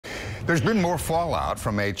There's been more fallout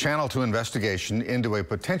from a Channel 2 investigation into a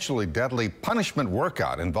potentially deadly punishment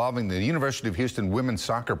workout involving the University of Houston women's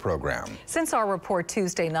soccer program. Since our report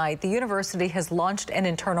Tuesday night, the university has launched an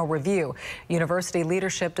internal review. University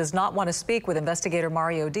leadership does not want to speak with investigator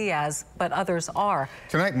Mario Diaz, but others are.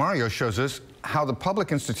 Tonight, Mario shows us how the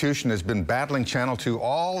public institution has been battling Channel 2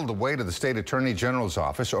 all the way to the state attorney general's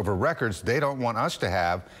office over records they don't want us to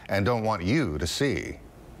have and don't want you to see.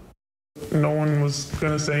 No one was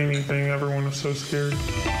going to say anything. Everyone was so scared.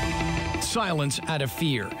 Silence out of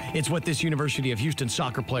fear. It's what this University of Houston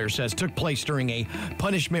soccer player says took place during a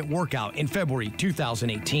punishment workout in February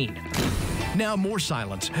 2018. Now more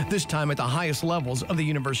silence, this time at the highest levels of the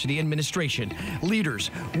university administration.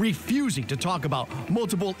 Leaders refusing to talk about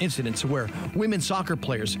multiple incidents where women soccer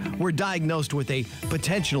players were diagnosed with a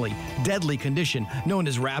potentially deadly condition known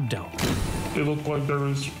as rhabdo. It looked like there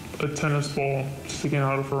was a tennis ball sticking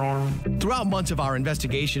out of her arm. Throughout months of our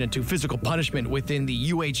investigation into physical punishment within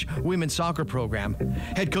the UH women's soccer program,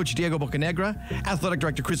 head coach Diego Bocanegra, athletic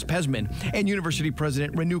director Chris Pesman, and university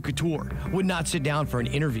president Renu Couture would not sit down for an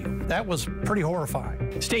interview. That was pretty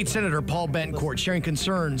horrifying. State Senator Paul Bencourt sharing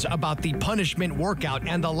concerns about the punishment workout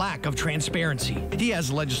and the lack of transparency. He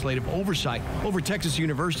has legislative oversight over Texas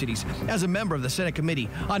universities as a member of the Senate Committee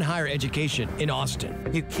on Higher Education in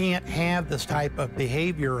Austin. You can't have this type of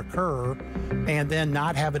behavior occur and then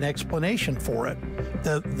not have an explanation for it.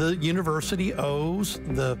 The university owes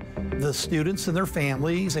the students and their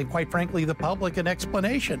families and, quite frankly, the public an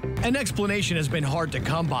explanation. An explanation has been hard to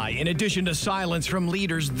come by. In addition to silence from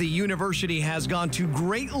leaders, the university has gone to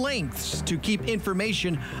great lengths to keep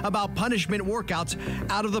information about punishment workouts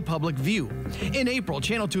out of the public view. In April,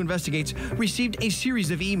 Channel 2 Investigates received a series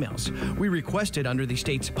of emails we requested under the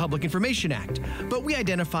state's Public Information Act, but we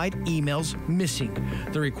identified emails missing.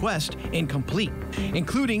 The request incomplete,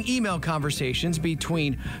 including email conversations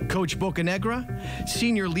between Coach Bocanegra,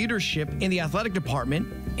 senior leadership in the athletic department,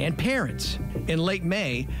 and parents. In late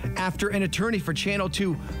May, after an attorney for Channel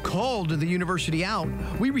 2 called the university out,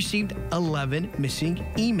 we received 11 missing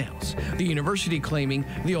emails, the university claiming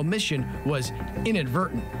the omission was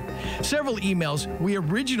inadvertent. Several emails we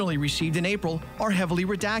originally received in April are heavily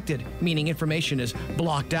redacted, meaning information is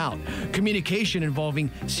blocked out. Communication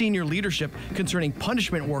involving senior leadership concerning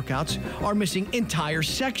punishment workouts are missing entire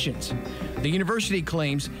sections. The university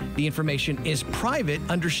claims the information is private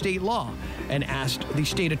under state law and asked the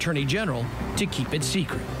state attorney general to keep it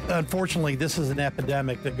secret. Unfortunately, this is an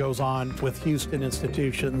epidemic that goes on with Houston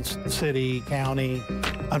institutions, city, county.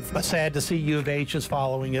 I'm sad to see U of H is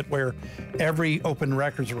following it, where every open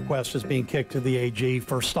records request is being kicked to the AG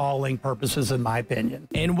for stalling purposes, in my opinion.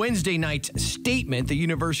 In Wednesday night's statement, the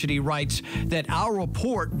university writes that our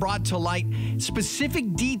report brought to light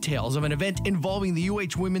specific details of an event involving the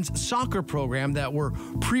UH women's soccer program that were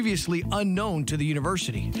previously unknown to the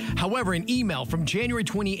university. However, an email from January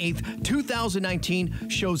 28th, 2019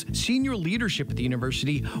 shows senior leadership at the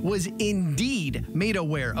university was indeed made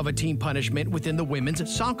aware of a team punishment within the women's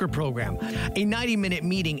soccer program. A 90-minute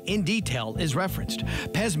meeting in detail is referenced.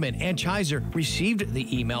 Pesman and Chiser received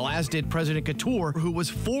the email, as did President Couture, who was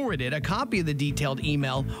forwarded a copy of the detailed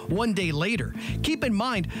email one day later. Keep in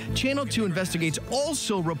mind, Channel 2 Investigates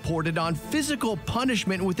also reported on physical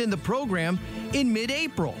punishment within the program in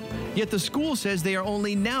mid-April. Yet the school says they are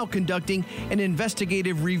only now conducting an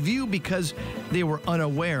investigative review because they were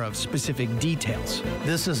unaware of specific details.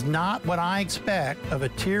 This is not what I expect of a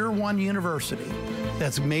Tier 1 university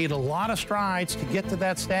that's made a lot of strides to get to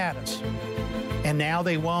that status. And now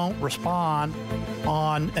they won't respond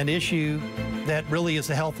on an issue that really is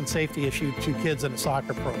a health and safety issue to kids in a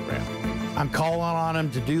soccer program. I'm calling on them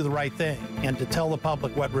to do the right thing and to tell the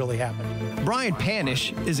public what really happened. Brian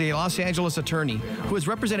Panish is a Los Angeles attorney who has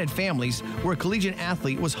represented families where a collegiate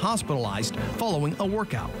athlete was hospitalized following a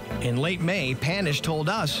workout. In late May, Panish told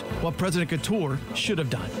us what President Couture should have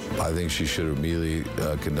done. I think she should have immediately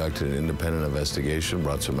conducted an independent investigation,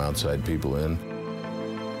 brought some outside people in.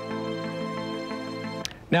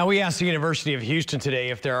 Now, we asked the University of Houston today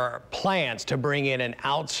if there are plans to bring in an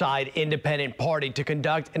outside independent party to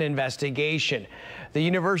conduct an investigation. The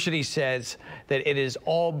university says that it is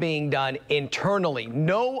all being done internally.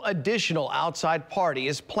 No additional outside party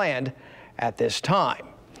is planned at this time.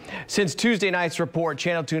 Since Tuesday night's report,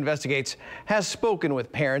 Channel 2 Investigates has spoken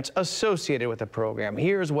with parents associated with the program.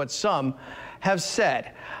 Here's what some have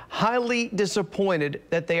said. Highly disappointed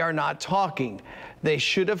that they are not talking. They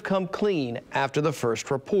should have come clean after the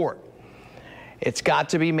first report. It's got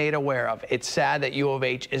to be made aware of. It's sad that U of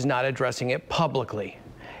H is not addressing it publicly.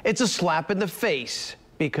 It's a slap in the face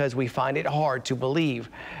because we find it hard to believe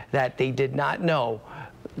that they did not know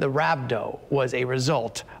the rhabdo was a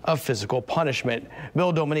result of physical punishment.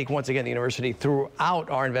 Bill Dominique, once again, the university throughout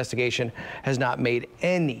our investigation has not made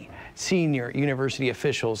any senior university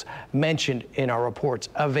officials mentioned in our reports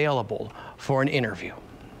available for an interview.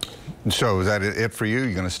 So is that it for you?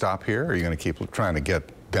 You're going to stop here, or are you going to keep trying to get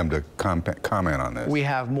them to comment on this? We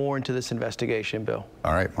have more into this investigation, Bill.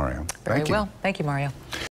 All right, Mario. Thank you. Very well. Thank you, Mario.